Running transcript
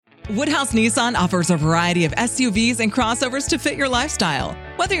Woodhouse Nissan offers a variety of SUVs and crossovers to fit your lifestyle.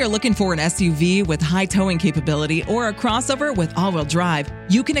 Whether you're looking for an SUV with high towing capability or a crossover with all-wheel drive,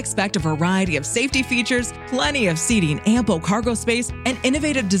 you can expect a variety of safety features, plenty of seating, ample cargo space, and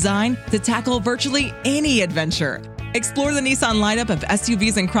innovative design to tackle virtually any adventure. Explore the Nissan lineup of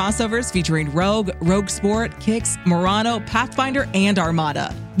SUVs and crossovers featuring Rogue, Rogue Sport, Kicks, Murano, Pathfinder, and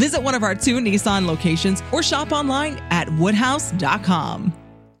Armada. Visit one of our 2 Nissan locations or shop online at woodhouse.com.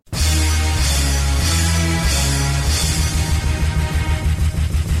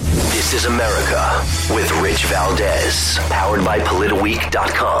 This is America with Rich Valdez, powered by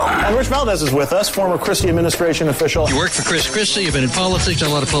PolitiWeek.com. And Rich Valdez is with us, former Christie administration official. You worked for Chris Christie, you've been in politics,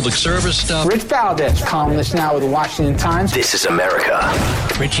 done a lot of public service stuff. Rich Valdez, columnist now with the Washington Times. This is America.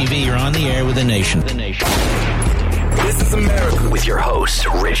 Richie V, you're on the air with the nation. The Nation. This is America with your host,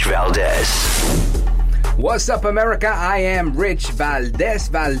 Rich Valdez. What's up, America? I am Rich Valdez,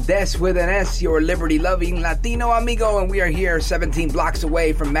 Valdez with an S, your liberty-loving Latino amigo, and we are here 17 blocks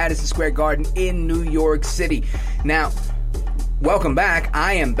away from Madison Square Garden in New York City. Now, welcome back.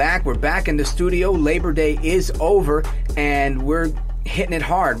 I am back. We're back in the studio. Labor Day is over, and we're hitting it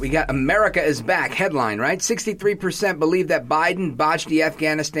hard. We got America is back headline, right? 63% believe that Biden botched the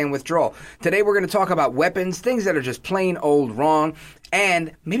Afghanistan withdrawal. Today we're going to talk about weapons, things that are just plain old wrong,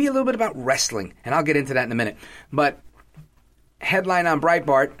 and maybe a little bit about wrestling, and I'll get into that in a minute. But headline on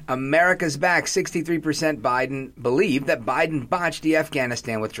Breitbart, America's back. 63% Biden believe that Biden botched the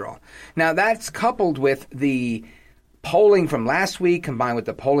Afghanistan withdrawal. Now that's coupled with the polling from last week, combined with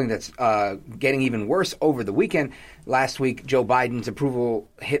the polling that's getting even worse over the weekend. Last week, Joe Biden's approval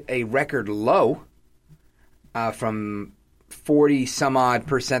hit a record low from 40-some-odd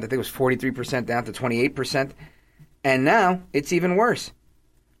percent. I think it was 43% down to 28%. And now it's even worse.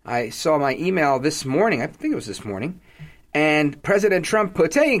 I saw my email this morning. I think it was this morning. And President Trump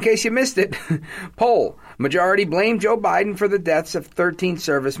put, hey, in case you missed it, poll. Majority blame Joe Biden for the deaths of 13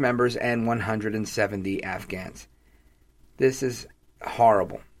 service members and 170 Afghans. This is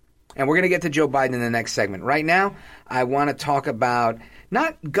horrible. And we're going to get to Joe Biden in the next segment. Right now, I want to talk about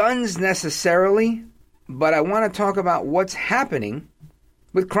not guns necessarily, but I want to talk about what's happening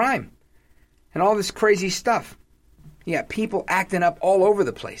with crime and all this crazy stuff. You got people acting up all over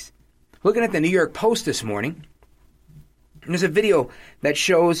the place. Looking at the New York Post this morning, there's a video that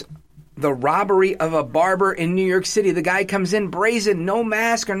shows the robbery of a barber in New York City. The guy comes in brazen, no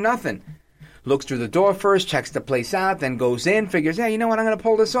mask or nothing. Looks through the door first, checks the place out, then goes in, figures, hey, you know what, I'm going to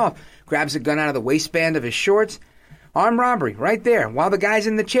pull this off. Grabs a gun out of the waistband of his shorts. Armed robbery right there while the guy's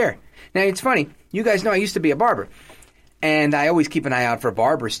in the chair. Now, it's funny. You guys know I used to be a barber. And I always keep an eye out for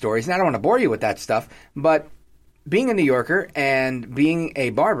barber stories. And I don't want to bore you with that stuff. But being a New Yorker and being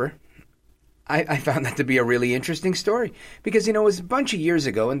a barber, I found that to be a really interesting story. Because, you know, it was a bunch of years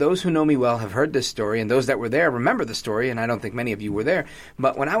ago, and those who know me well have heard this story, and those that were there remember the story, and I don't think many of you were there.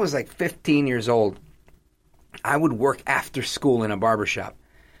 But when I was like 15 years old, I would work after school in a barbershop.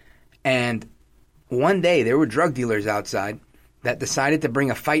 And one day there were drug dealers outside that decided to bring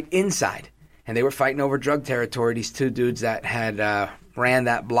a fight inside. And they were fighting over drug territory. These 2 dudes that had ran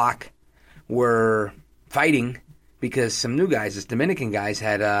that block were fighting because some new guys, this Dominican guys,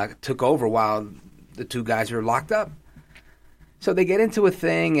 had took over while the 2 guys were locked up. So they get into a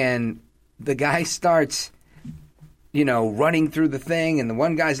thing, and the guy starts, you know, running through the thing, and the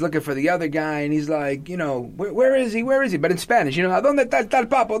one guy's looking for the other guy, and he's like, you know, where is he? Where is he? But in Spanish, you know, ¿Dónde está tal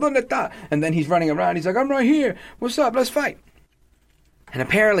papo? ¿Dónde está? And then he's running around. He's like, I'm right here. What's up? Let's fight. And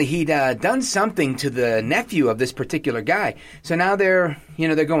apparently he'd done something to the nephew of this particular guy. So now they're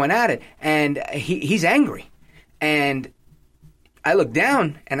going at it, and he's angry. And I look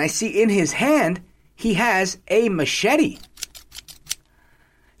down, and I see in his hand, he has a machete.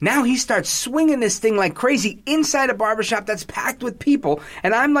 Now he starts swinging this thing like crazy inside a barbershop that's packed with people,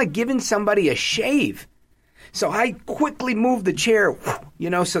 and I'm like giving somebody a shave. So I quickly move the chair,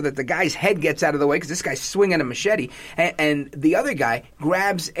 you know, so that the guy's head gets out of the way, because this guy's swinging a machete. And the other guy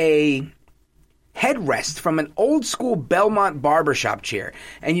grabs a headrest from an old school Belmont barbershop chair.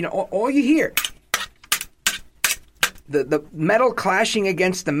 And, you know, all you hear, the metal clashing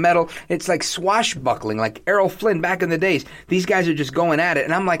against the metal, it's like swashbuckling, like Errol Flynn back in the days. These guys are just going at it,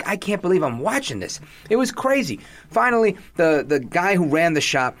 and I'm like, I can't believe I'm watching this. It was crazy. Finally, the guy who ran the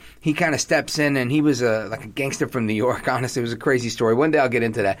shop, he kind of steps in, and he was like a gangster from New York. Honestly, it was a crazy story. One day I'll get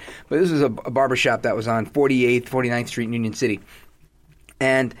into that. But this was a barbershop that was on 48th, 49th Street in Union City,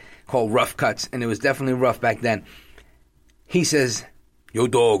 and called Rough Cuts, and it was definitely rough back then. He says, yo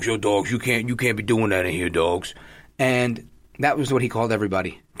dogs, you can't be doing that in here, dogs. And that was what he called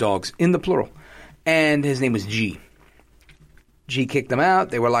everybody, dogs, in the plural. And his name was G. G kicked them out.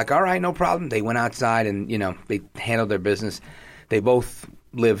 They were like, all right, no problem. They went outside and, they handled their business. They both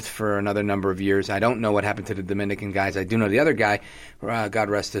lived for another number of years. I don't know what happened to the Dominican guys. I do know the other guy, God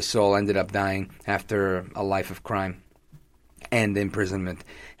rest his soul, ended up dying after a life of crime and imprisonment.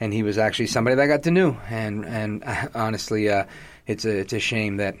 And he was actually somebody that I got to know. And honestly, it's a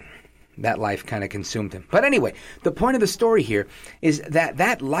shame that life kind of consumed him. But anyway, the point of the story here is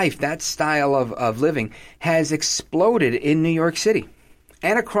that life, that style of living has exploded in New York City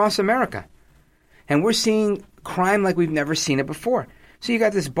and across America. And we're seeing crime like we've never seen it before. So you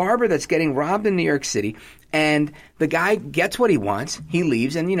got this barber that's getting robbed in New York City, and the guy gets what he wants. He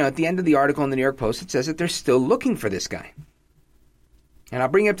leaves, and, at the end of the article in the New York Post, it says that they're still looking for this guy. And I'll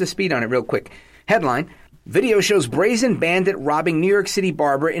bring you up to speed on it real quick. Headline: Video shows brazen bandit robbing New York City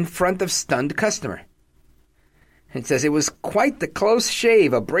barber in front of stunned customer. It says it was quite the close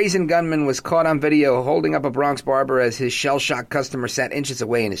shave. A brazen gunman was caught on video holding up a Bronx barber as his shell-shocked customer sat inches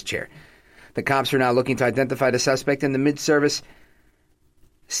away in his chair. The cops are now looking to identify the suspect in the mid-service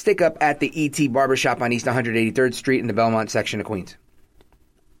stick-up at the E.T. Barbershop on East 183rd Street in the Belmont section of Queens.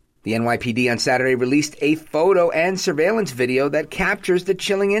 The NYPD on Saturday released a photo and surveillance video that captures the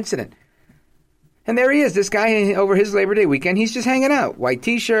chilling incident. And there he is, this guy over his Labor Day weekend. He's just hanging out. White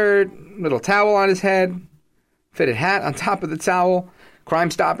T-shirt, little towel on his head, fitted hat on top of the towel.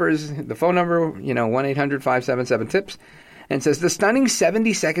 Crime Stoppers, the phone number, 1-800-577-TIPS. And says the stunning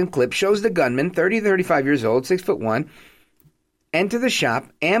 70-second clip shows the gunman, 30 to 35 years old, 6'1", enter the shop,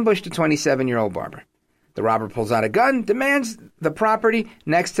 ambushed a 27-year-old barber. The robber pulls out a gun, demands the property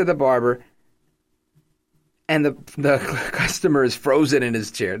next to the barber, and the customer is frozen in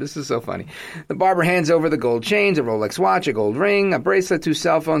his chair. This is so funny. The barber hands over the gold chains, a Rolex watch, a gold ring, a bracelet, 2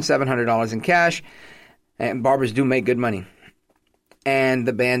 cell phones, $700 in cash. And barbers do make good money. And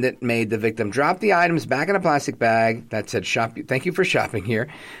the bandit made the victim drop the items back in a plastic bag that said, "Shop. Thank you for shopping here,"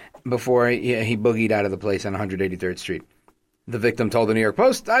 before he boogied out of the place on 183rd Street. The victim told the New York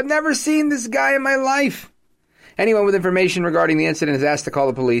Post, "I've never seen this guy in my life." Anyone with information regarding the incident is asked to call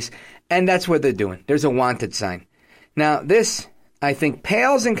the police, and that's what they're doing. There's a wanted sign. Now, this, I think,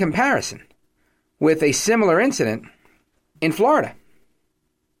 pales in comparison with a similar incident in Florida.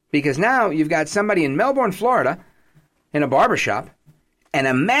 Because now you've got somebody in Melbourne, Florida, in a barbershop, and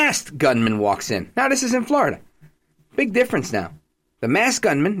a masked gunman walks in. Now, this is in Florida. Big difference now. The masked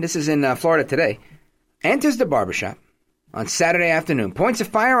gunman, this is in Florida today, enters the barbershop on Saturday afternoon, points a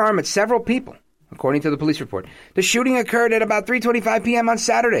firearm at several people, according to the police report. The shooting occurred at about 3:25 p.m. on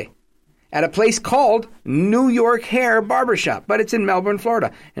Saturday at a place called New York Hair Barbershop, but it's in Melbourne,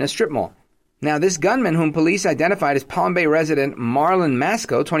 Florida, in a strip mall. Now, this gunman, whom police identified as Palm Bay resident Marlon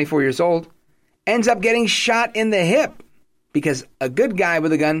Masco, 24 years old, ends up getting shot in the hip because a good guy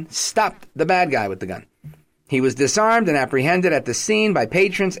with a gun stopped the bad guy with the gun. He was disarmed and apprehended at the scene by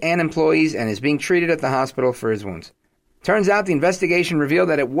patrons and employees and is being treated at the hospital for his wounds. Turns out the investigation revealed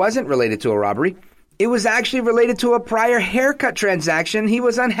that it wasn't related to a robbery. It was actually related to a prior haircut transaction he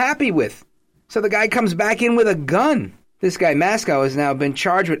was unhappy with. So the guy comes back in with a gun. This guy, Masco, has now been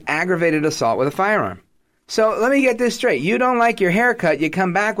charged with aggravated assault with a firearm. So let me get this straight. You don't like your haircut, you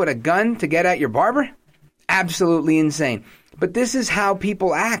come back with a gun to get at your barber? Absolutely insane. But this is how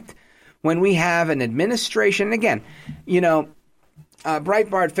people act when we have an administration. Again,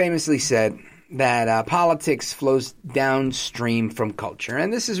 Breitbart famously said that politics flows downstream from culture.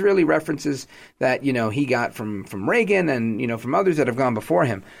 And this is really references that, he got from Reagan and, from others that have gone before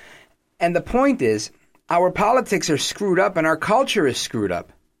him. And the point is, our politics are screwed up and our culture is screwed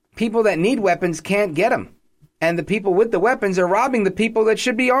up. People that need weapons can't get them. And the people with the weapons are robbing the people that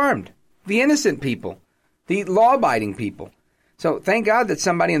should be armed. The innocent people. The law-abiding people. So thank God that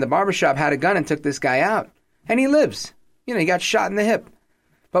somebody in the barbershop had a gun and took this guy out. And he lives. He got shot in the hip.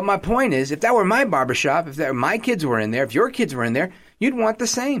 But my point is, if that were my barbershop, if my kids were in there, if your kids were in there, you'd want the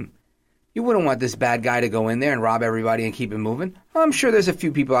same. You wouldn't want this bad guy to go in there and rob everybody and keep it moving. I'm sure there's a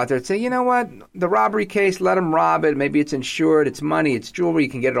few people out there that say, you know what, the robbery case, let them rob it. Maybe it's insured, it's money, it's jewelry, you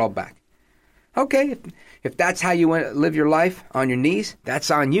can get it all back. Okay, if that's how you want to live your life, on your knees,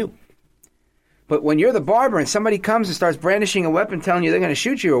 that's on you. But when you're the barber and somebody comes and starts brandishing a weapon telling you they're going to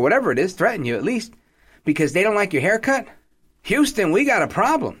shoot you or whatever it is, threaten you at least, because they don't like your haircut, Houston, we got a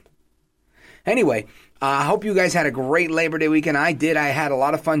problem. Anyway, I hope you guys had a great Labor Day weekend. I did. I had a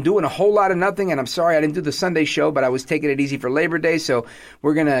lot of fun doing a whole lot of nothing, and I'm sorry I didn't do the Sunday show, but I was taking it easy for Labor Day, so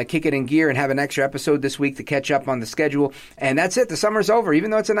we're going to kick it in gear and have an extra episode this week to catch up on the schedule. And that's it. The summer's over. Even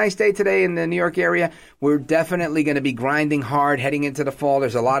though it's a nice day today in the New York area, we're definitely going to be grinding hard heading into the fall.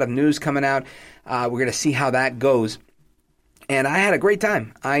 There's a lot of news coming out. We're going to see how that goes. And I had a great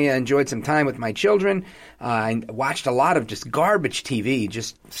time. I enjoyed some time with my children. I watched a lot of just garbage TV,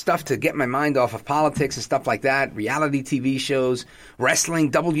 just stuff to get my mind off of politics and stuff like that, reality TV shows,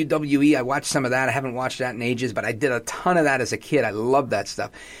 wrestling, WWE. I watched some of that. I haven't watched that in ages, but I did a ton of that as a kid. I loved that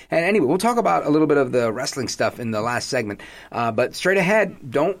stuff. And anyway, we'll talk about a little bit of the wrestling stuff in the last segment. But straight ahead,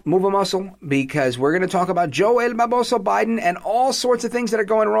 don't move a muscle, because we're going to talk about Joe El Baboso Biden and all sorts of things that are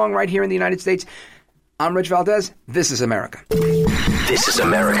going wrong right here in the United States. I'm Rich Valdez. This is America. This is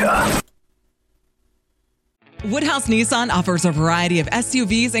America. Woodhouse Nissan offers a variety of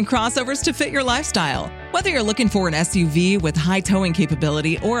SUVs and crossovers to fit your lifestyle. Whether you're looking for an SUV with high towing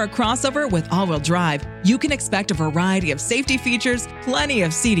capability or a crossover with all-wheel drive, you can expect a variety of safety features, plenty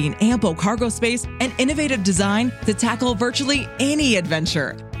of seating, ample cargo space, and innovative design to tackle virtually any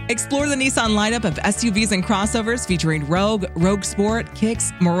adventure. Explore the Nissan lineup of SUVs and crossovers featuring Rogue, Rogue Sport,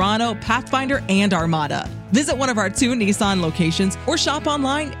 Kicks, Murano, Pathfinder, and Armada. Visit one of our 2 Nissan locations or shop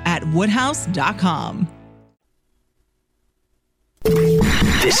online at woodhouse.com.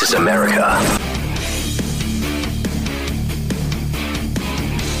 This is America.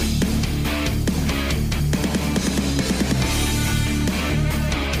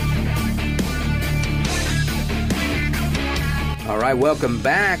 All right, welcome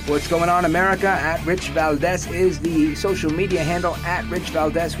back. What's going on, America? At Rich Valdez is the social media handle, at Rich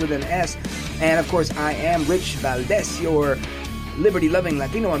Valdez with an S. And, of course, I am Rich Valdez, your liberty-loving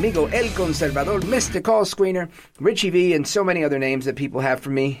Latino amigo, El Conservador, Mr. Call Screener, Richie V, and so many other names that people have for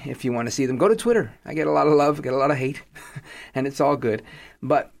me. If you want to see them, go to Twitter. I get a lot of love, get a lot of hate, and it's all good.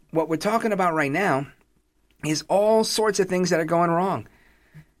 But what we're talking about right now is all sorts of things that are going wrong.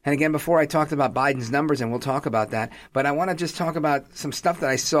 And again, before I talked about Biden's numbers, and we'll talk about that, but I want to just talk about some stuff that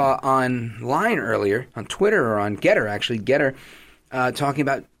I saw online earlier, on Twitter or on Getter, actually, Getter, talking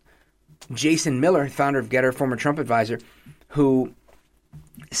about Jason Miller, founder of Getter, former Trump advisor, who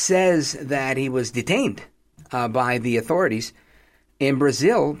says that he was detained by the authorities in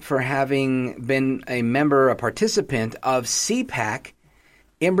Brazil for having been a participant of CPAC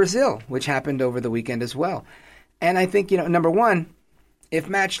in Brazil, which happened over the weekend as well. And I think, number one, if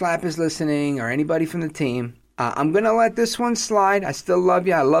Matt Schlapp is listening or anybody from the team, I'm going to let this one slide. I still love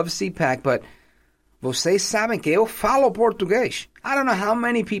you. I love CPAC, but vocês sabem que eu falo português. I don't know how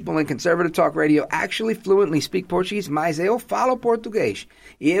many people in Conservative Talk Radio actually fluently speak Portuguese, mas eu falo português.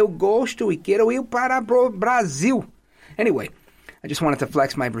 Eu gosto e quero ir para o Brasil. Anyway, I just wanted to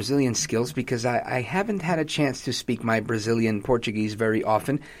flex my Brazilian skills because I haven't had a chance to speak my Brazilian Portuguese very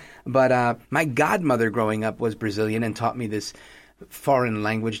often. But my godmother growing up was Brazilian and taught me this foreign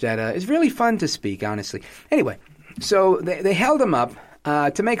language that is really fun to speak, honestly. Anyway, so they held him up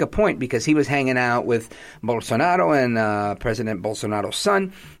to make a point because he was hanging out with Bolsonaro and President Bolsonaro's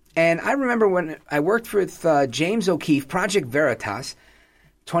son. And I remember when I worked with James O'Keefe, Project Veritas,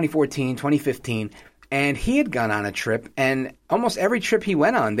 2014, 2015, and he had gone on a trip, and almost every trip he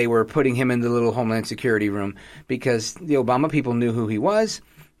went on, they were putting him in the little Homeland Security room because the Obama people knew who he was.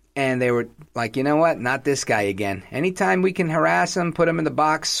 And they were like, you know what? Not this guy again. Anytime we can harass him, put him in the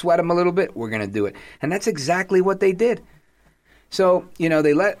box, sweat him a little bit, we're going to do it. And that's exactly what they did. So,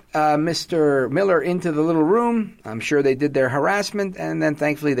 they let Mr. Miller into the little room. I'm sure they did their harassment, and then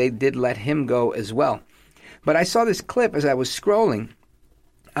thankfully they did let him go as well. But I saw this clip as I was scrolling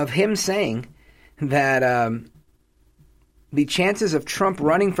of him saying that the chances of Trump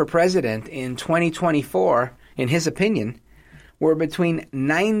running for president in 2024, in his opinion, were between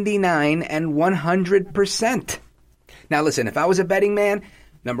 99 and 100%. Now, listen, if I was a betting man,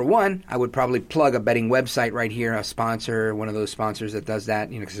 number one, I would probably plug a betting website right here, a sponsor, one of those sponsors that does that,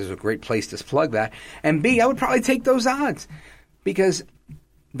 because there's a great place to plug that. And B, I would probably take those odds because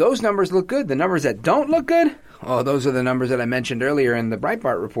those numbers look good. The numbers that don't look good, those are the numbers that I mentioned earlier in the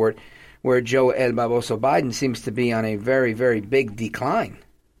Breitbart report, where Joe El Baboso Biden seems to be on a very, very big decline.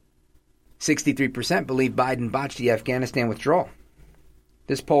 63% believe Biden botched the Afghanistan withdrawal.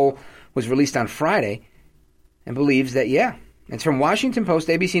 This poll was released on Friday and believes that, it's from Washington Post,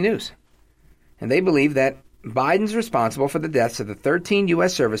 ABC News. And they believe that Biden's responsible for the deaths of the 13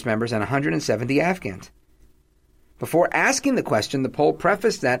 U.S. service members and 170 Afghans. Before asking the question, the poll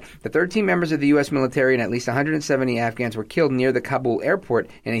prefaced that the 13 members of the U.S. military and at least 170 Afghans were killed near the Kabul airport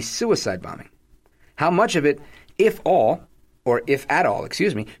in a suicide bombing. How much of it, if at all,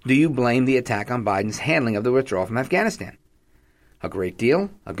 do you blame the attack on Biden's handling of the withdrawal from Afghanistan? A great deal,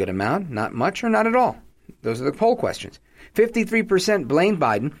 a good amount, not much, or not at all? Those are the poll questions. 53% blamed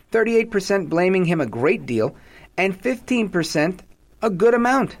Biden, 38% blaming him a great deal, and 15% a good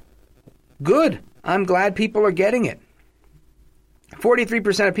amount. Good. I'm glad people are getting it.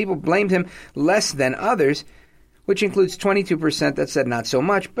 43% of people blamed him less than others, which includes 22% that said not so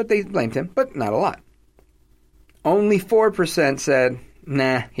much, but they blamed him, but not a lot. Only 4% said,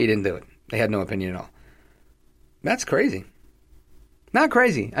 nah, he didn't do it. They had no opinion at all. That's crazy. Not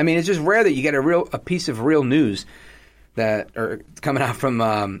crazy. I mean, it's just rare that you get a piece of real news that are coming out from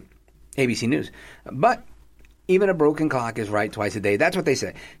ABC News. But even a broken clock is right twice a day. That's what they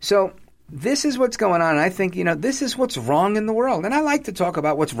say. So this is what's going on. I think, this is what's wrong in the world. And I like to talk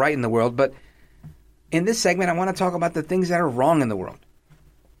about what's right in the world, but in this segment, I want to talk about the things that are wrong in the world.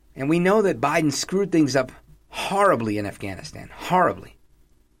 And we know that Biden screwed things up horribly in Afghanistan. Horribly.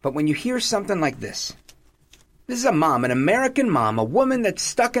 But when you hear something like this is a mom, an American mom, a woman that's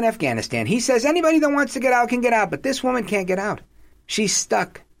stuck in Afghanistan. He says anybody that wants to get out can get out, but this woman can't get out. She's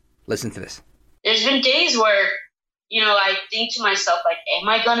stuck. Listen to this. There's been days where, I think to myself, like, am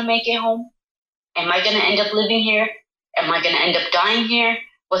I going to make it home? Am I going to end up living here? Am I going to end up dying here?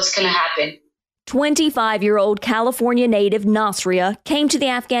 What's going to happen? 25-year-old California native Nasria came to the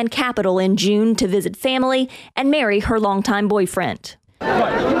Afghan capital in June to visit family and marry her longtime boyfriend.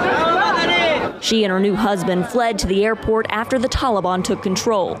 She and her new husband fled to the airport after the Taliban took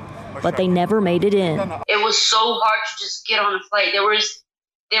control, but they never made it in. It was so hard to just get on a flight. There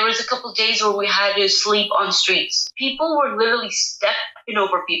was a couple of days where we had to sleep on streets. People were literally stepping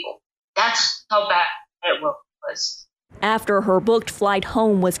over people. That's how bad it was. After her booked flight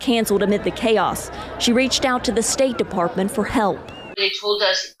home was canceled amid the chaos, she reached out to the State Department for help. They told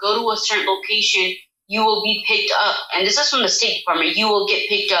us, go to a certain location, you will be picked up. And this is from the State Department. You will get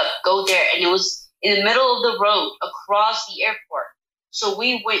picked up. Go there. And it was in the middle of the road across the airport. So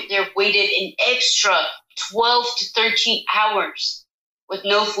we went there, waited an extra 12 to 13 hours with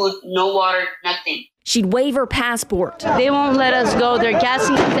no food, no water, nothing. She'd waive her passport. They won't let us go. They're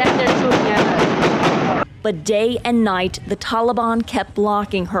gassing us and they're shooting at us. But day and night, the Taliban kept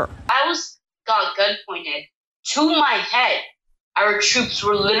blocking her. I got gun pointed to my head. Our troops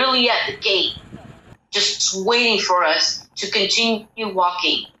were literally at the gate, just waiting for us to continue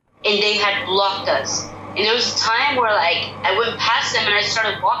walking. And they had blocked us. And there was a time where, I went past them and I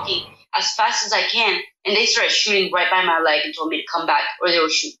started walking as fast as I can. And they started shooting right by my leg and told me to come back or they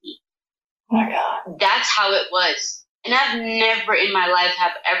would shoot me. Oh my God. That's how it was. And I've never in my life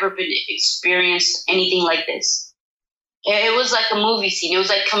have ever been experienced anything like this. It was like a movie scene. It was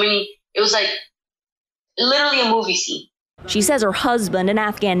like literally a movie scene. She says her husband, an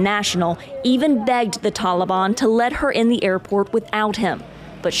Afghan national, even begged the Taliban to let her in the airport without him,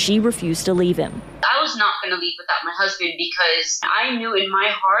 but she refused to leave him. I was not going to leave without my husband because I knew in my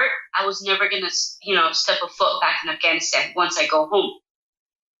heart I was never going to, step a foot back in Afghanistan once I go home.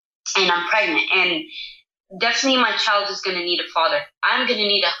 And I'm pregnant, and definitely my child is going to need a father. I'm going to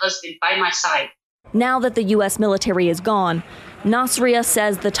need a husband by my side. Now that the U.S. military is gone, Nasria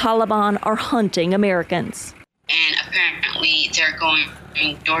says the Taliban are hunting Americans. And apparently they're going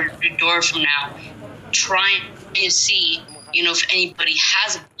door to door from now, trying to see, if anybody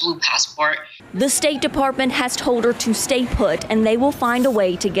has a blue passport. The State Department has told her to stay put and they will find a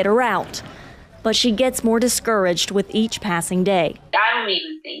way to get her out. But she gets more discouraged with each passing day. I don't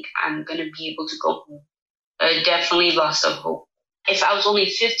even think I'm going to be able to go home. I definitely lost some hope. If I was only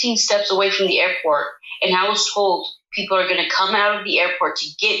 15 steps away from the airport and I was told people are going to come out of the airport to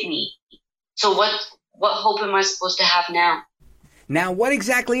get me, so what hope am I supposed to have now? Now, what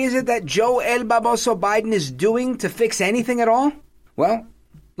exactly is it that Joe El Baboso Biden is doing to fix anything at all? Well,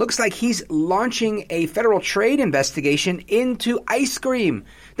 looks like he's launching a federal trade investigation into ice cream.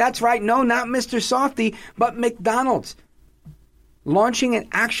 That's right, no, not Mr. Softy, but McDonald's. Launching an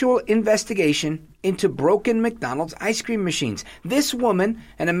actual investigation into broken McDonald's ice cream machines. This woman,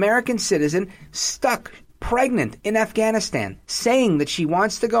 an American citizen, stuck pregnant in Afghanistan, saying that she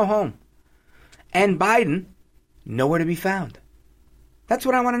wants to go home. And Biden, nowhere to be found. That's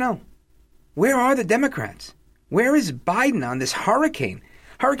what I want to know. Where are the Democrats? Where is Biden on this hurricane?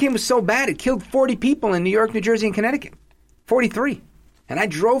 Hurricane was so bad it killed 40 people in New York, New Jersey, and Connecticut. 43. And I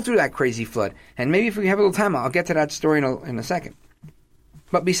drove through that crazy flood. And maybe if we have a little time, I'll get to that story in a second.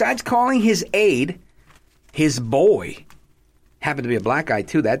 But besides calling his aide, his boy, happened to be a black guy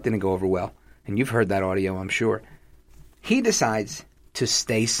too, that didn't go over well. And you've heard that audio, I'm sure. He decides to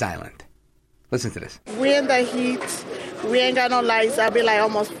stay silent. Listen to this. We in the heat. We ain't got no lights. I've been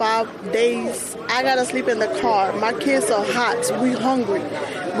almost 5 days. I gotta sleep in the car. My kids are hot. We hungry.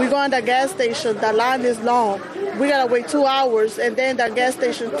 We go in the gas station. The line is long. We gotta wait 2 hours and then the gas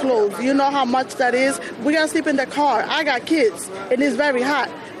station closed. You know how much that is? We gotta sleep in the car. I got kids and it's very hot.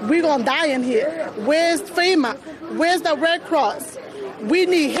 We gonna die in here. Where's FEMA? Where's the Red Cross? We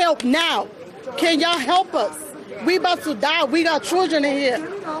need help now. Can y'all help us? We about to die. We got children in here.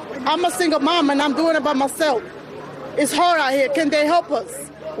 I'm a single mom and I'm doing it by myself. It's hard out here. Can they help us?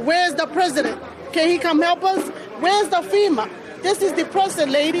 Where's the president? Can he come help us? Where's the FEMA? This is depressing,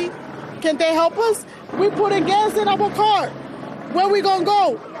 lady. Can they help us? We putting gas in our car. Where we gonna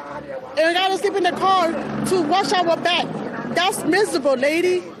go? And we gotta sleep in the car to wash our back. That's miserable,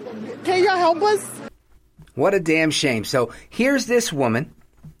 lady. Can y'all help us? What a damn shame. So here's this woman,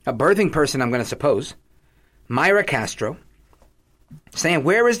 a birthing person, I'm going to suppose, Mayra Castro, saying,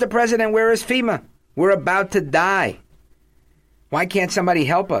 where is the president? Where is FEMA? We're about to die. Why can't somebody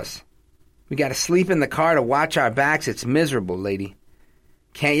help us? We got to sleep in the car to watch our backs. It's miserable, lady.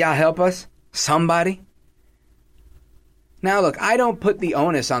 Can't y'all help us? Somebody? Now, look, I don't put the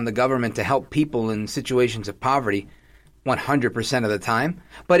onus on the government to help people in situations of poverty 100% of the time.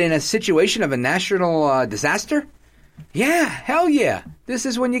 But in a situation of a national disaster, yeah, hell yeah. This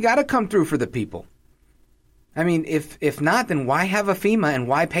is when you got to come through for the people. I mean, if not, then why have a FEMA and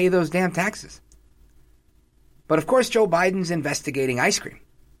why pay those damn taxes? But of course, Joe Biden's investigating ice cream,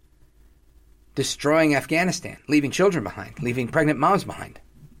 destroying Afghanistan, leaving children behind, leaving pregnant moms behind.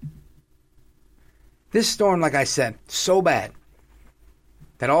 This storm, like I said, so bad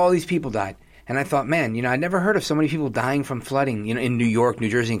that all these people died. And I thought, man, I'd never heard of so many people dying from flooding, in New York, New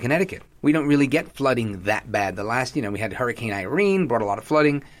Jersey, and Connecticut. We don't really get flooding that bad. The last, we had Hurricane Irene, brought a lot of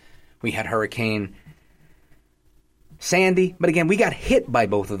flooding. We had Hurricane Sandy. But again, we got hit by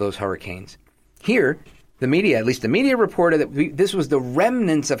both of those hurricanes. Here, the media, at least the media reported that this was the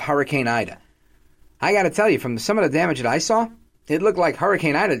remnants of Hurricane Ida. I got to tell you, from some of the damage that I saw, it looked like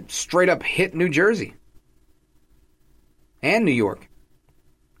Hurricane Ida straight up hit New Jersey and New York.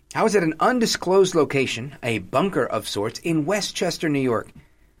 I was at an undisclosed location, a bunker of sorts, in Westchester, New York,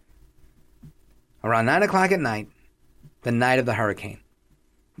 around 9 o'clock at night, the night of the hurricane.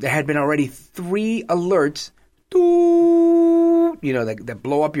 There had been already 3 alerts, that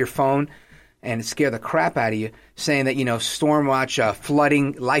blow up your phone and scare the crap out of you, saying that, storm watch,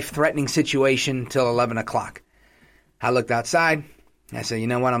 flooding, life-threatening situation till 11 o'clock. I looked outside. I said, you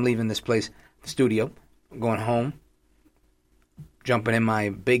know what? I'm leaving this place, the studio. I'm going home, jumping in my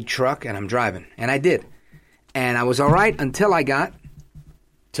big truck, and I'm driving. And I did. And I was all right until I got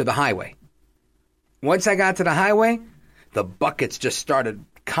to the highway. Once I got to the highway, the buckets just started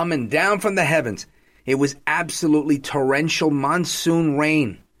coming down from the heavens. It was absolutely torrential monsoon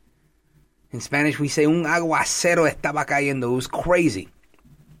rain. In Spanish, we say, un aguacero estaba cayendo. It was crazy.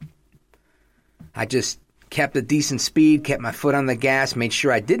 I just kept a decent speed, kept my foot on the gas, made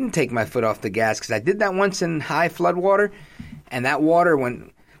sure I didn't take my foot off the gas, because I did that once in high flood water. And that water,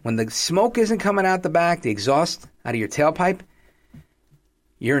 when the smoke isn't coming out the back, the exhaust out of your tailpipe,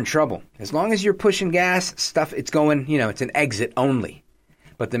 you're in trouble. As long as you're pushing gas, it's going, it's an exit only.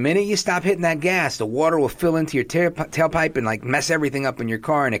 But the minute you stop hitting that gas, the water will fill into your tailpipe and mess everything up in your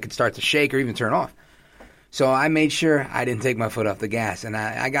car, and it could start to shake or even turn off. So I made sure I didn't take my foot off the gas, and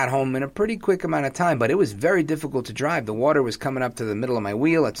I got home in a pretty quick amount of time, but it was very difficult to drive. The water was coming up to the middle of my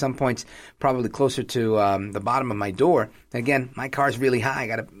wheel, at some points probably closer to the bottom of my door. And again, my car's really high. I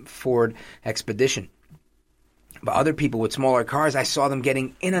got a Ford Expedition. But other people with smaller cars, I saw them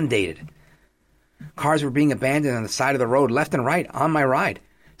getting inundated. Cars were being abandoned on the side of the road, left and right, on my ride.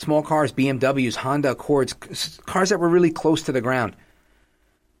 Small cars, BMWs, Honda Accords, cars that were really close to the ground.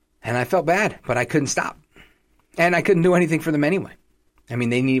 And I felt bad, but I couldn't stop. And I couldn't do anything for them anyway. I mean,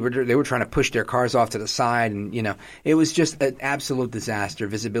 they were trying to push their cars off to the side, and, it was just an absolute disaster.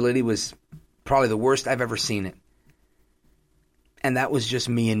 Visibility was probably the worst I've ever seen it. And that was just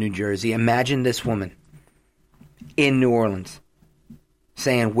me in New Jersey. Imagine this woman in New Orleans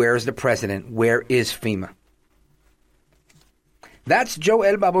saying, where's the president? Where is FEMA? That's Joe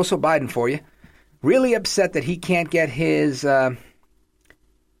El Baboso Biden for you. Really upset that he can't get his Mr.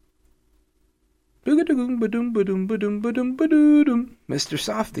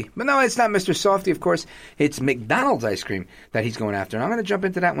 Softy. But no, it's not Mr. Softy, of course. It's McDonald's ice cream that he's going after. And I'm going to jump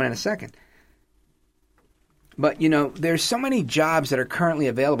into that one in a second. But, there's so many jobs that are currently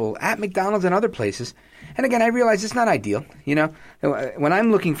available at McDonald's and other places. And again, I realize it's not ideal. When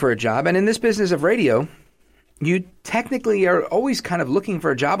I'm looking for a job, and in this business of radio, you technically are always kind of looking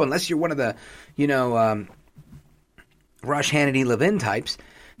for a job unless you're one of the, Rush Hannity Levin types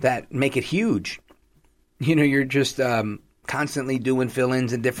that make it huge. You're just constantly doing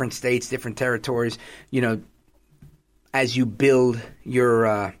fill-ins in different states, different territories, as you build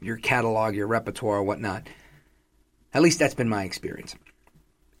your catalog, your repertoire, whatnot. At least that's been my experience.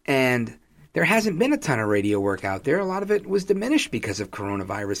 And there hasn't been a ton of radio work out there. A lot of it was diminished because of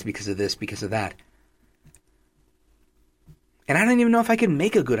coronavirus, because of this, because of that. And I don't even know if I can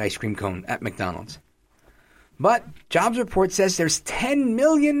make a good ice cream cone at McDonald's. But Jobs Report says there's 10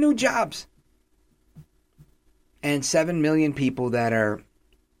 million new jobs. and 7 million people that are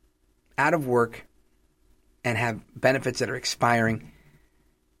out of work and have benefits that are expiring.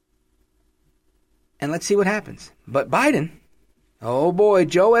 And let's see what happens. But Biden, oh boy,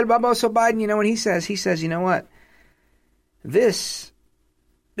 Joe El Baboso Biden, you know what he says? He says, you know what? This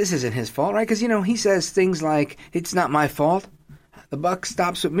isn't his fault, right? Because, you know, he says things like, it's not my fault. The buck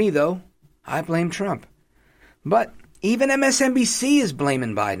stops with me, though. I blame Trump. But even MSNBC is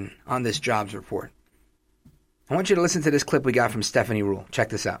blaming Biden on this jobs report. I want you to listen to this clip we got from Stephanie Ruhle. Check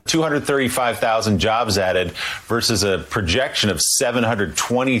this out. 235,000 jobs added versus a projection of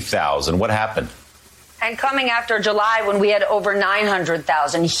 720,000. What happened? And coming after July when we had over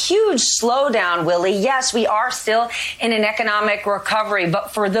 900,000. Huge slowdown, Willie. Yes, we are still in an economic recovery.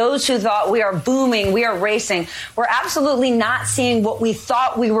 But for those who thought we are booming, we are racing, we're absolutely not seeing what we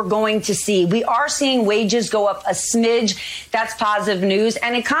thought we were going to see. We are seeing wages go up a smidge. That's positive news.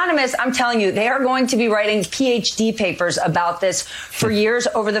 And economists, I'm telling you, they are going to be writing PhD papers about this for years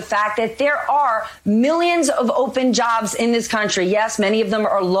over the fact that there are millions of open jobs in this country. Yes, many of them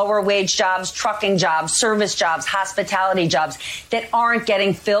are lower wage jobs, trucking jobs, service jobs, hospitality jobs that aren't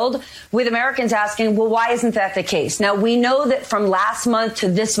getting filled, with Americans asking, well, why isn't that the case? Now, we know that from last month to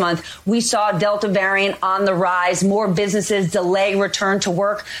this month, we saw Delta variant on the rise. More businesses delay return to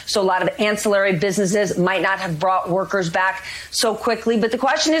work. So a lot of ancillary businesses might not have brought workers back so quickly. But the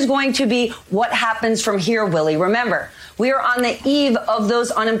question is going to be what happens from here, Willie? Remember, we are on the eve of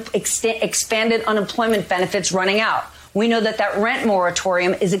those expanded unemployment benefits running out. We know that rent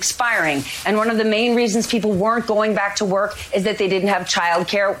moratorium is expiring. And one of the main reasons people weren't going back to work is that they didn't have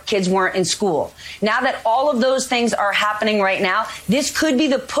childcare. Kids weren't in school. Now that all of those things are happening right now, this could be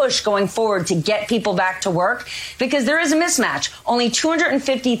the push going forward to get people back to work, because there is a mismatch. Only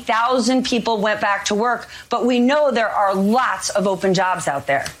 250,000 people went back to work, but we know there are lots of open jobs out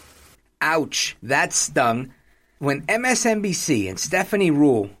there. Ouch, that stung. When MSNBC and Stephanie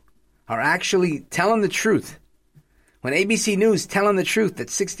Ruhle are actually telling the truth, when ABC News telling the truth that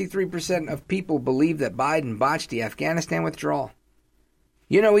 63% of people believe that Biden botched the Afghanistan withdrawal,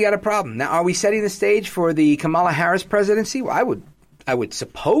 you know we got a problem. Now, are we setting the stage for the Kamala Harris presidency? Well, I would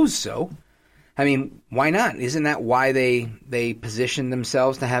suppose so. I mean, why not? Isn't that why they positioned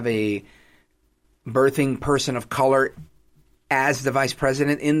themselves to have a birthing person of color as the vice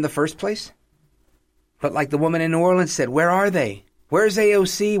president in the first place? But like the woman in New Orleans said, where are they? Where's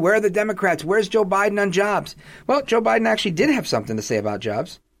AOC? Where are the Democrats? Where's Joe Biden on jobs? Well, Joe Biden actually did have something to say about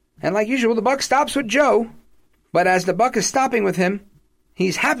jobs. And like usual, the buck stops with Joe. But as the buck is stopping with him,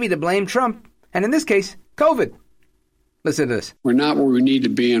 he's happy to blame Trump. And in this case, COVID. Listen to this. We're not where we need to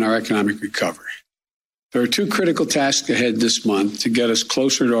be in our economic recovery. There are two critical tasks ahead this month to get us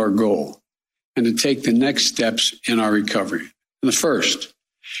closer to our goal and to take the next steps in our recovery. And the first,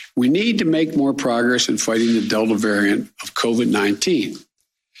 we need to make more progress in fighting the Delta variant of COVID-19.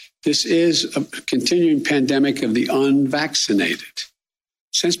 This is a continuing pandemic of the unvaccinated.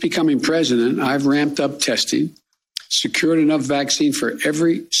 Since becoming president, I've ramped up testing, secured enough vaccine for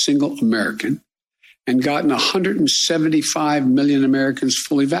every single American, and gotten 175 million Americans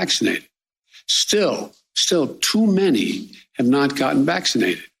fully vaccinated. Still too many have not gotten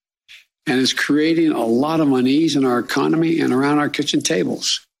vaccinated. And it's creating a lot of unease in our economy and around our kitchen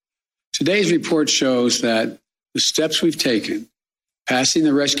tables. Today's report shows that the steps we've taken, passing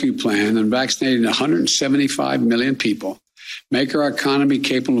the rescue plan and vaccinating 175 million people, make our economy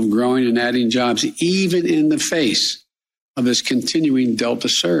capable of growing and adding jobs, even in the face of this continuing Delta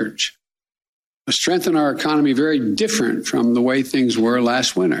surge. To strengthen our economy very different from the way things were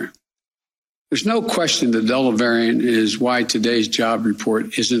last winter. There's no question the Delta variant is why today's job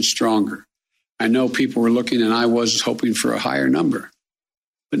report isn't stronger. I know people were looking and I was hoping for a higher number.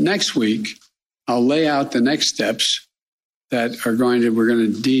 But next week, I'll lay out the next steps that we're going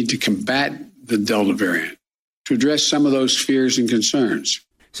to need to combat the Delta variant, to address some of those fears and concerns.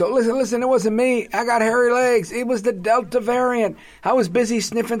 So listen, it wasn't me. I got hairy legs. It was the Delta variant. I was busy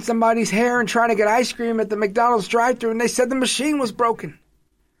sniffing somebody's hair and trying to get ice cream at the McDonald's drive-thru, and they said the machine was broken.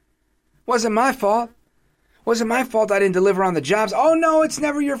 Wasn't my fault. Wasn't my fault I didn't deliver on the jobs. Oh, no, it's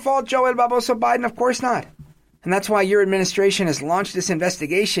never your fault, Joe El Baboso Biden. Of course not. And that's why your administration has launched this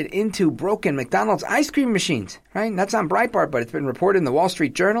investigation into broken McDonald's ice cream machines, right? And that's on Breitbart, but it's been reported in the Wall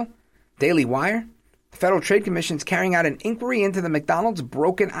Street Journal, Daily Wire. The Federal Trade Commission is carrying out an inquiry into the McDonald's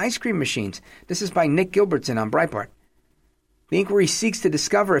broken ice cream machines. This is by Nick Gilbertson on Breitbart. The inquiry seeks to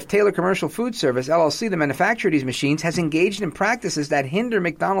discover if Taylor Commercial Food Service, LLC, the manufacturer of these machines, has engaged in practices that hinder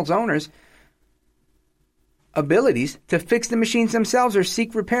McDonald's owners' abilities to fix the machines themselves or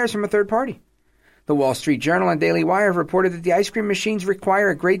seek repairs from a third party. The Wall Street Journal and Daily Wire have reported that the ice cream machines require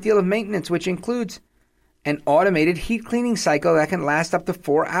a great deal of maintenance, which includes an automated heat cleaning cycle that can last up to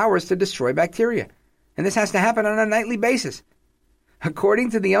 4 hours to destroy bacteria. And this has to happen on a nightly basis.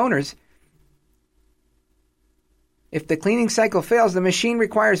 According to the owners, if the cleaning cycle fails, the machine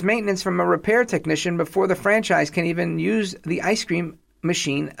requires maintenance from a repair technician before the franchise can even use the ice cream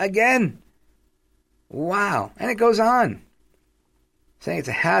machine again. Wow. And it goes on, saying it's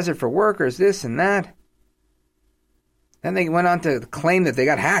a hazard for workers, this and that. Then they went on to claim that they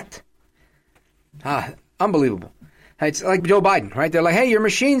got hacked. Unbelievable. It's like Joe Biden, right? They're like, hey, your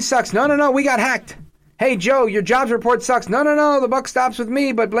machine sucks. No, we got hacked. Hey, Joe, your jobs report sucks. No, the buck stops with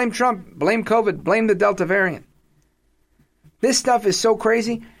me, but blame Trump, blame COVID, blame the Delta variant. This stuff is so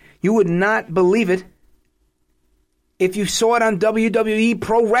crazy, you would not believe it if you saw it on WWE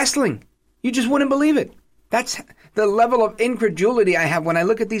Pro Wrestling. You just wouldn't believe it. That's the level of incredulity I have when I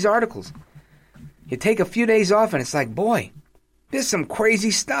look at these articles. You take a few days off and it's like, boy, this is some crazy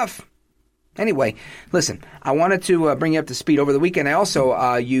stuff. Anyway, listen, I wanted to bring you up to speed over the weekend. I also,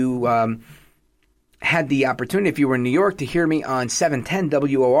 had the opportunity, if you were in New York, to hear me on 710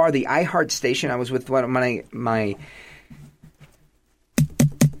 WOR, the iHeart station. I was with one of my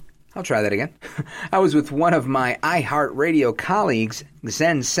I'll try that again. I was with one of my iHeart Radio colleagues,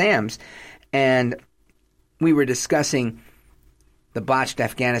 Zen Sams, and we were discussing the botched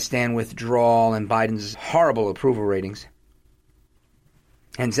Afghanistan withdrawal and Biden's horrible approval ratings.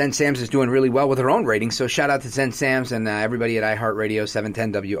 And Zen Sams is doing really well with her own ratings, so shout out to Zen Sams and everybody at iHeart Radio,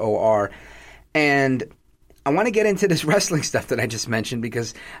 710 WOR. And I want to get into this wrestling stuff that I just mentioned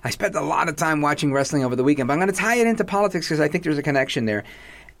because I spent a lot of time watching wrestling over the weekend, but I'm going to tie it into politics because I think there's a connection there.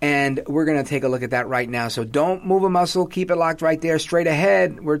 And we're going to take a look at that right now. So don't move a muscle. Keep it locked right there. Straight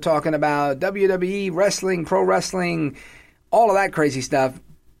ahead, we're talking about WWE, wrestling, pro wrestling, all of that crazy stuff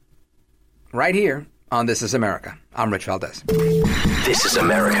right here on This Is America. I'm Rich Valdez. This is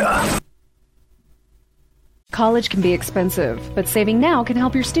America. College can be expensive, but saving now can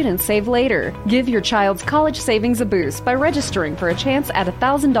help your students save later. Give your child's college savings a boost by registering for a chance at a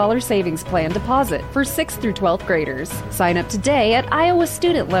 $1,000 savings plan deposit for 6th through 12th graders. Sign up today at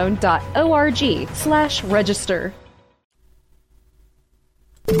iowastudentloan.org/register.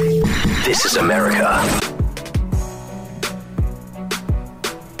 This is America.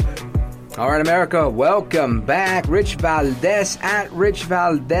 All right, America, welcome back. Rich Valdez at Rich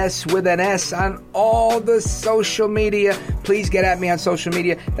Valdez with an S on all the social media. Please get at me on social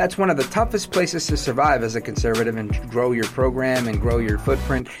media. That's one of the toughest places to survive as a conservative and grow your program and grow your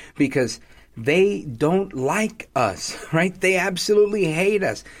footprint because they don't like us, right? They absolutely hate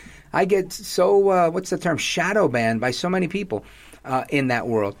us. I get so, what's the term, shadow banned by so many people in that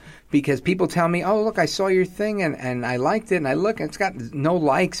world. Because people tell me, oh, look, I saw your thing and I liked it. And I look, and it's got no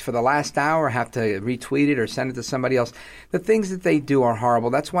likes for the last hour. I have to retweet it or send it to somebody else. The things that they do are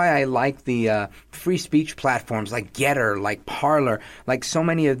horrible. That's why I like the free speech platforms like Getter, like Parler, like so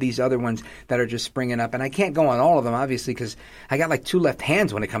many of these other ones that are just springing up. And I can't go on all of them, obviously, because I got like two left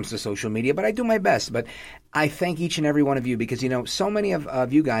hands when it comes to social media. But I do my best. But I thank each and every one of you because, you know, so many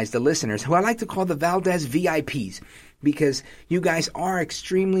of you guys, the listeners, who I like to call the Valdez VIPs, because you guys are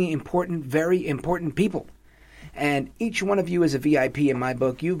extremely important, very important people. And each one of you is a VIP in my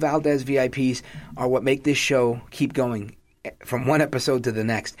book. You Valdez VIPs are what make this show keep going from one episode to the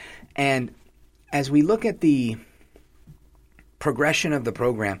next. And as we look at the progression of the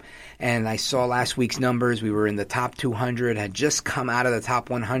program, and I saw last week's numbers, we were in the top 200, had just come out of the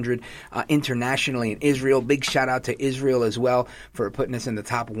top 100 internationally in Israel. Big shout out to Israel as well for putting us in the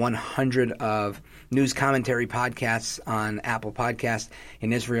top 100 of news commentary podcasts on Apple Podcasts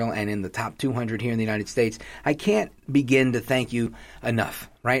in Israel and in the top 200 here in the United States. I can't begin to thank you enough,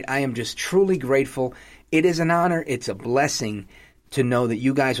 right? I am just truly grateful. It is an honor. It's a blessing to know that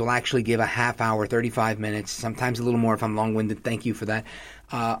you guys will actually give a half hour, 35 minutes, sometimes a little more if I'm long-winded. Thank you for that.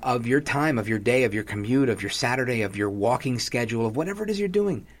 Of your time, of your day, of your commute, of your Saturday, of your walking schedule, of whatever it is you're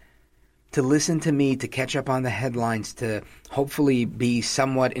doing, to listen to me, to catch up on the headlines, to hopefully be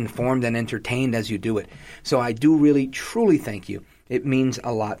somewhat informed and entertained as you do it. So I do really, truly thank you. It means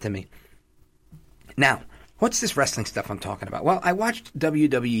a lot to me. Now, what's this wrestling stuff I'm talking about? Well, I watched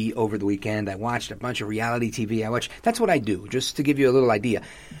WWE over the weekend. I watched a bunch of reality TV. That's what I do, just to give you a little idea.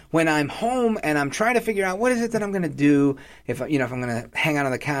 When I'm home and I'm trying to figure out what is it that I'm going to do, if I'm going to hang out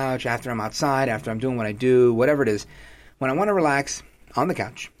on the couch after I'm outside, after I'm doing what I do, whatever it is, when I want to relax on the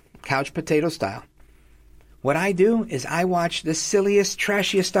couch potato style, what I do is I watch the silliest,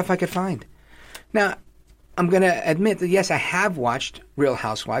 trashiest stuff I could find. Now, I'm going to admit that, yes, I have watched Real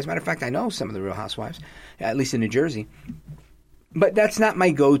Housewives. Matter of fact, I know some of the Real Housewives, at least in New Jersey. But that's not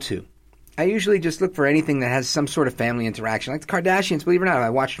my go-to. I usually just look for anything that has some sort of family interaction. Like the Kardashians, believe it or not. I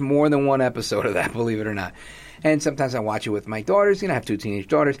watched more than one episode of that, believe it or not. And sometimes I watch it with my daughters. I have 2 teenage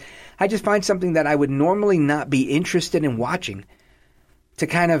daughters. I just find something that I would normally not be interested in watching to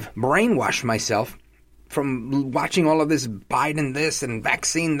kind of brainwash myself from watching all of this Biden this and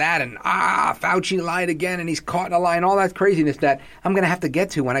vaccine that and Fauci lied again and he's caught in a lie and all that craziness that I'm going to have to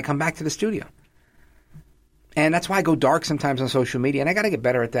get to when I come back to the studio. And that's why I go dark sometimes on social media, and I got to get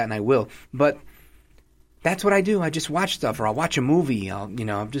better at that, and I will. But that's what I do. I just watch stuff, or I'll watch a movie. I'll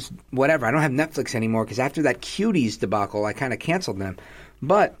just whatever. I don't have Netflix anymore because after that Cuties debacle, I kind of canceled them.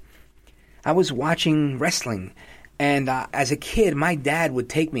 But I was watching wrestling, and as a kid, my dad would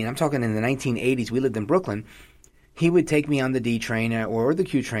take me, and I'm talking in the 1980s, we lived in Brooklyn. He would take me on the D train or the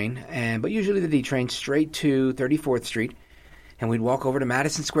Q train, but usually the D train straight to 34th Street, and we'd walk over to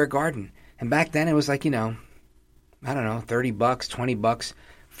Madison Square Garden. And back then it was like, I don't know, $30, $20,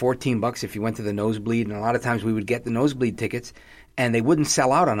 $14 if you went to the nosebleed. And a lot of times we would get the nosebleed tickets and they wouldn't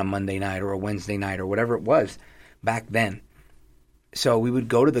sell out on a Monday night or a Wednesday night or whatever it was back then. So we would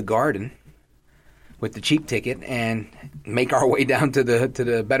go to the Garden with the cheap ticket and make our way down to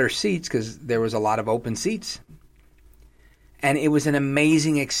the better seats because there was a lot of open seats. And it was an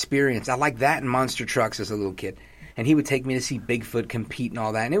amazing experience. I liked that and monster trucks as a little kid. And he would take me to see Bigfoot compete and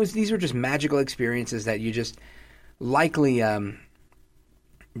all that. And these were just magical experiences that you just likely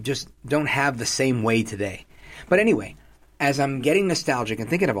just don't have the same way today. But anyway, as I'm getting nostalgic and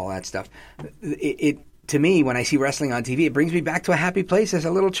thinking of all that stuff, it to me, when I see wrestling on TV, it brings me back to a happy place as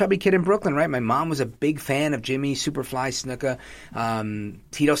a little chubby kid in Brooklyn, right? My mom was a big fan of Jimmy, Superfly Snuka,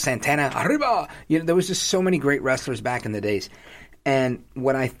 Tito Santana, Arriba! There was just so many great wrestlers back in the days. And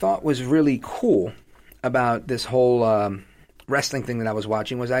what I thought was really cool about this whole wrestling thing that I was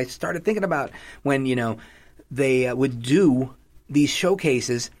watching was I started thinking about when, they would do these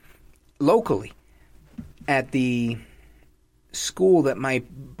showcases locally at the school that my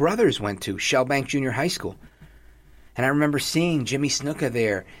brothers went to, Shellbank Junior High School. And I remember seeing Jimmy Snuka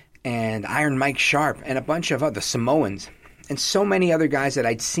there and Iron Mike Sharp and a bunch of other Samoans and so many other guys that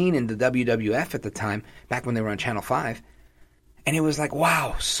I'd seen in the WWF at the time, back when they were on Channel 5. And it was like,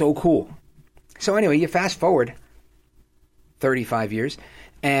 wow, so cool. So anyway, you fast forward 35 years,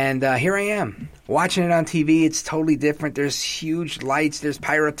 and here I am, watching it on TV. It's totally different. There's huge lights. There's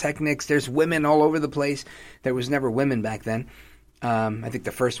pyrotechnics. There's women all over the place. There was never women back then. I think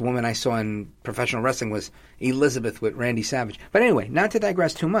the first woman I saw in professional wrestling was Elizabeth with Randy Savage. But anyway, not to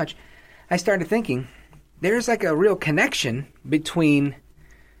digress too much, I started thinking there's like a real connection between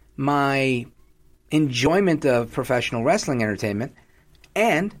my enjoyment of professional wrestling entertainment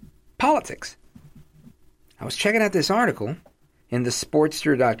and politics. I was checking out this article in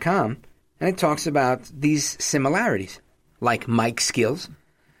thesportster.com, and it talks about these similarities, like mic skills,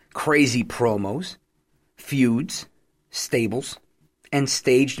 crazy promos, feuds, stables, and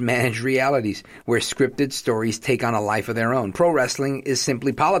staged managed realities where scripted stories take on a life of their own. Pro wrestling is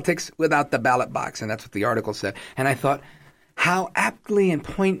simply politics without the ballot box, and that's what the article said. And I thought, how aptly and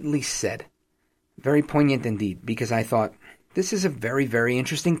poignantly said. Very poignant indeed, because I thought, this is a very, very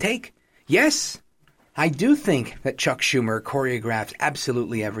interesting take. Yes, I do think that Chuck Schumer choreographed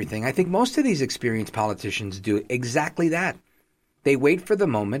absolutely everything. I think most of these experienced politicians do exactly that. They wait for the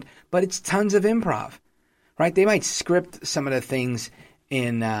moment, but it's tons of improv, right? They might script some of the things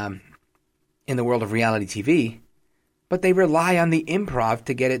in the world of reality TV, but they rely on the improv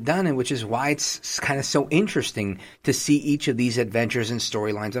to get it done, and which is why it's kind of so interesting to see each of these adventures and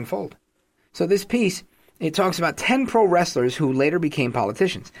storylines unfold. So this piece, it talks about 10 pro wrestlers who later became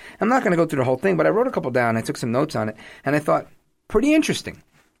politicians. I'm not going to go through the whole thing, but I wrote a couple down. I took some notes on it, and I thought, pretty interesting.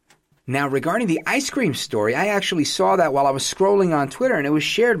 Now, regarding the ice cream story, I actually saw that while I was scrolling on Twitter, and it was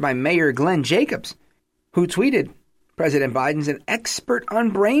shared by Mayor Glenn Jacobs, who tweeted, President Biden's an expert on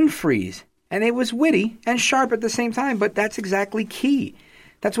brain freeze. And it was witty and sharp at the same time, but that's exactly key.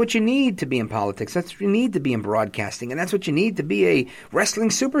 That's what you need to be in politics. That's what you need to be in broadcasting, and that's what you need to be a wrestling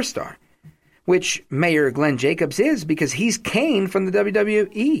superstar. Which Mayor Glenn Jacobs is, because he's Kane from the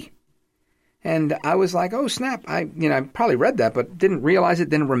WWE. And I was like, oh, snap. I probably read that, but didn't realize it,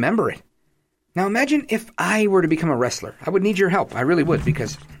 didn't remember it. Now, imagine if I were to become a wrestler. I would need your help. I really would,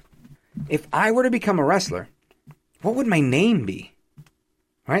 because if I were to become a wrestler, what would my name be?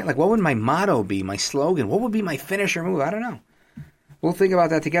 Right? Like, what would my motto be, my slogan? What would be my finisher move? I don't know. We'll think about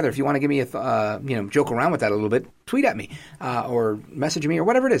that together. If you want to give me a, joke around with that a little bit, tweet at me or message me or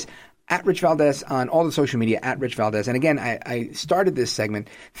whatever it is. At Rich Valdez on all the social media, at Rich Valdez. And again, I started this segment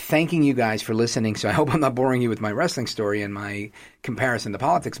thanking you guys for listening, so I hope I'm not boring you with my wrestling story and my comparison to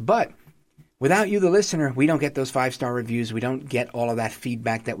politics. But Without you, the listener, we don't get those 5-star reviews. We don't get all of that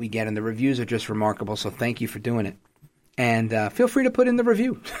feedback that we get, and the reviews are just remarkable, so thank you for doing it. And feel free to put in the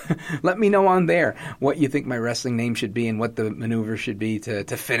review. Let me know on there what you think my wrestling name should be and what the maneuver should be to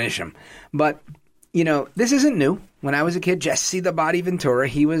finish them. But, you know, this isn't new. When I was a kid, Jesse the Body Ventura,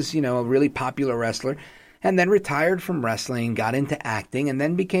 he was, you know, a really popular wrestler, and then retired from wrestling, got into acting, and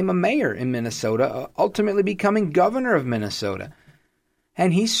then became a mayor in Minnesota, ultimately becoming governor of Minnesota.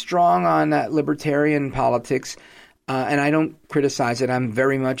 And he's strong on libertarian politics, and I don't criticize it. I'm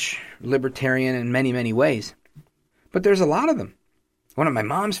very much libertarian in many, many ways. But there's a lot of them. One of my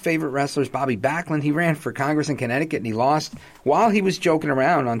mom's favorite wrestlers, Bobby Backlund, he ran for Congress in Connecticut, and he lost while he was joking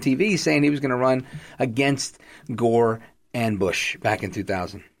around on TV saying he was going to run against Gore and Bush back in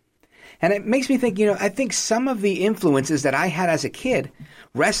 2000. And it makes me think, you know, I think some of the influences that I had as a kid,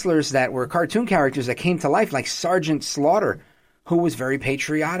 wrestlers that were cartoon characters that came to life, like Sergeant Slaughter, who was very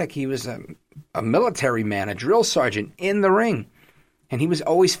patriotic. He was a military man, a drill sergeant in the ring. And he was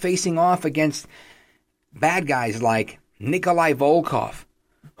always facing off against bad guys like Nikolai Volkov,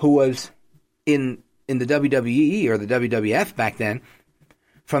 who was in the WWE or the WWF back then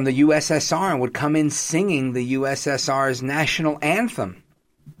from the USSR and would come in singing the USSR's national anthem,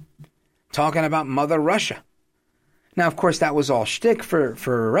 talking about Mother Russia. Now, of course, that was all shtick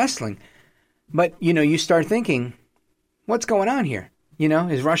for wrestling. But, you know, you start thinking, what's going on here? You know,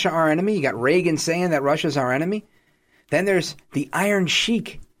 is Russia our enemy? You got Reagan saying that Russia's our enemy. Then there's the Iron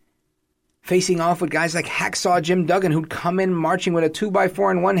Sheik facing off with guys like Hacksaw Jim Duggan, who'd come in marching with a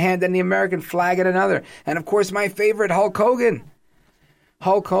 2x4 in one hand and the American flag in another. And, of course, my favorite, Hulk Hogan.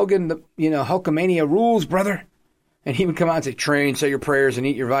 Hulk Hogan, Hulkamania rules, brother. And he would come out and say, train, say your prayers, and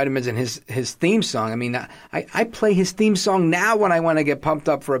eat your vitamins, and his theme song. I mean, I play his theme song now when I want to get pumped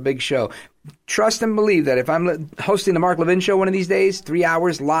up for a big show. Trust and believe that if I'm hosting the Mark Levin Show one of these days, 3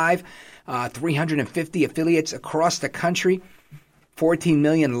 hours live, 350 affiliates across the country, 14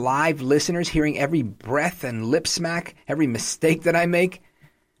 million live listeners hearing every breath and lip smack, every mistake that I make,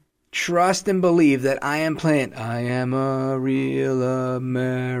 trust and believe that I am playing I Am a Real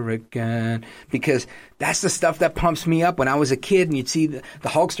American, because that's the stuff that pumps me up. When I was a kid and you'd see the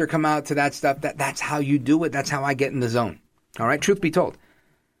Hulkster come out to that stuff, that's how you do it. That's how I get in the zone. All right, truth be told.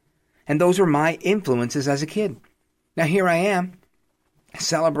 And those were my influences as a kid. Now here I am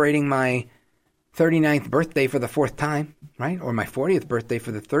celebrating my 39th birthday for the 4th time, right? Or my 40th birthday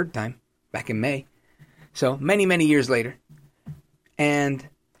for the 3rd time back in May. So many, many years later. And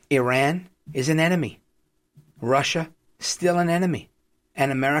Iran is an enemy. Russia, still an enemy.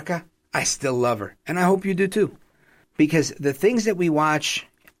 And America, I still love her. And I hope you do too. Because the things that we watch,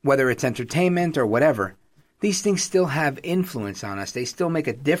 whether it's entertainment or whatever, these things still have influence on us. They still make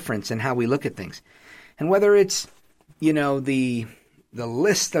a difference in how we look at things. And whether it's, you know, the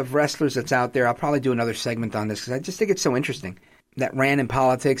list of wrestlers that's out there, I'll probably do another segment on this because I just think it's so interesting, that ran in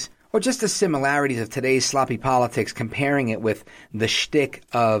politics, or just the similarities of today's sloppy politics, comparing it with the shtick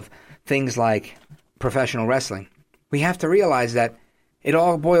of things like professional wrestling. We have to realize that it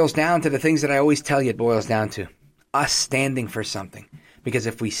all boils down to the things that I always tell you it boils down to. Us standing for something. Because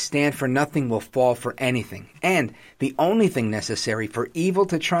if we stand for nothing, we'll fall for anything. And the only thing necessary for evil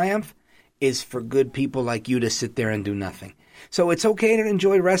to triumph is for good people like you to sit there and do nothing. So it's okay to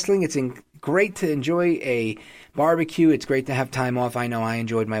enjoy wrestling. It's great to enjoy a barbecue. It's great to have time off. I know I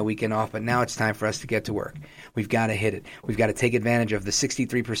enjoyed my weekend off, but now it's time for us to get to work. We've got to hit it. We've got to take advantage of the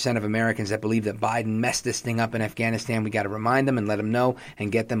 63% of Americans that believe that Biden messed this thing up in Afghanistan. We got to remind them and let them know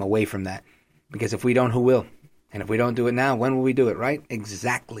and get them away from that. Because if we don't, who will? And if we don't do it now, when will we do it, right?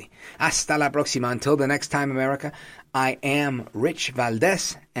 Exactly. Hasta la próxima. Until the next time, America, I am Rich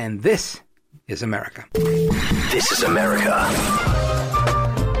Valdez, and this is America. This is America.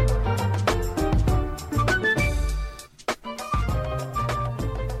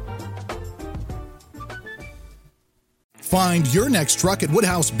 Find your next truck at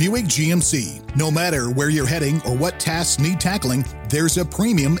Woodhouse Buick GMC. No matter where you're heading or what tasks need tackling, there's a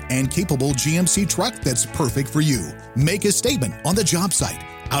premium and capable GMC truck that's perfect for you. Make a statement on the job site,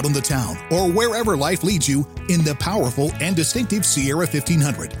 out on the town, or wherever life leads you in the powerful and distinctive Sierra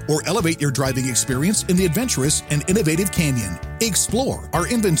 1500, or elevate your driving experience in the adventurous and innovative Canyon. Explore our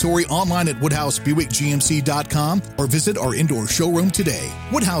inventory online at WoodhouseBuickGMC.com or visit our indoor showroom today.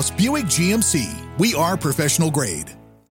 Woodhouse Buick GMC. We are professional grade.